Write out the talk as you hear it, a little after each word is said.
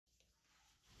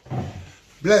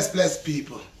Bless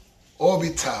people.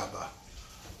 Orbitaba.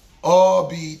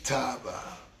 Orbitaba.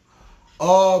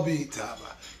 Orbitaba.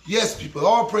 Yes, people,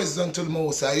 all praises unto the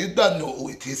Most High. You don't know who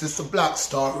it is. It's the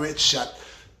BlackStarRedshot.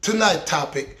 Tonight's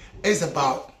topic is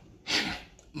about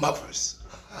mothers.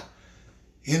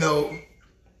 You know,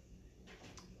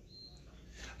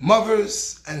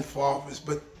 mothers and fathers,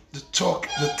 but the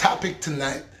topic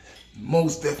tonight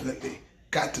most definitely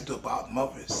got to do about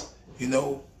mothers. You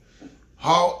know,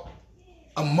 how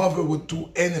a mother would do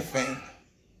anything.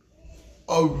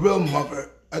 A real mother,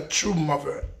 a true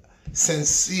mother,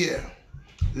 sincere,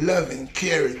 loving,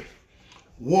 caring,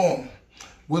 warm,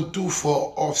 will do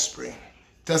for offspring.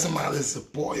 Doesn't matter if it's a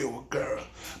boy or a girl,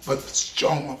 but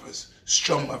strong mothers,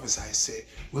 I say,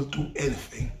 will do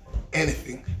anything,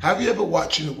 anything. Have you ever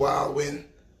watched in the wild when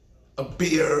a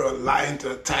bear or a lion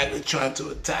or a tiger trying to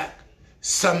attack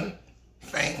some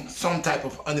type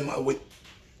of animal with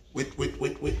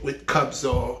cubs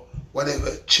or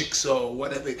whatever, chicks or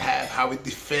whatever it have, how it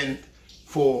defend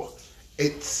for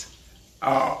its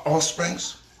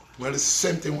offsprings? Well, it's the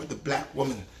same thing with the black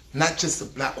woman. Not just the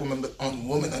black woman, but on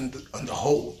woman on the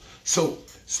whole. So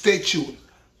stay tuned.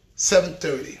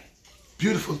 7:30.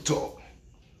 Beautiful talk.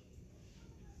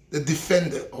 The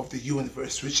defender of the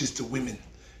universe, which is the women.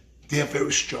 They are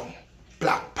very strong.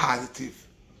 Black, positive,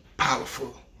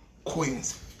 powerful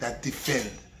queens that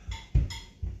defend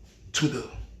to the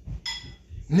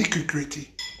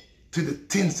nitty-gritty, to the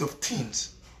tins of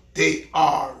tins. They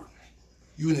are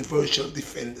universal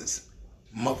defenders,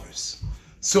 mothers.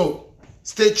 So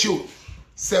stay tuned.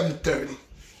 7:30.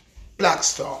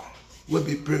 Blackstar will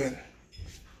be bringing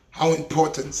how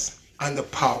important and the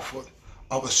powerful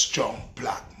of a strong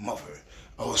black mother,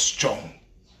 of a strong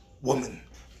woman,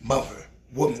 mother,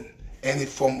 woman, any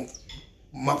form of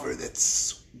mother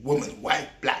that's woman, white,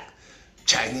 black,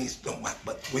 Chinese, don't matter.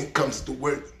 But when it comes to the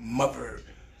word mother,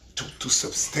 to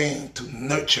sustain, to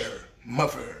nurture,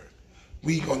 mother,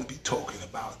 we're going to be talking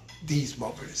about these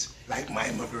mothers, like my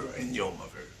mother and your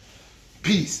mother.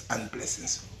 Peace and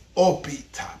blessings.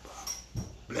 Orbitaba.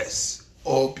 Bless.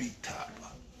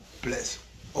 Orbitaba. Bless.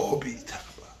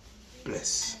 Orbitaba.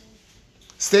 Bless.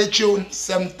 Stay tuned.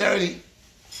 7:30.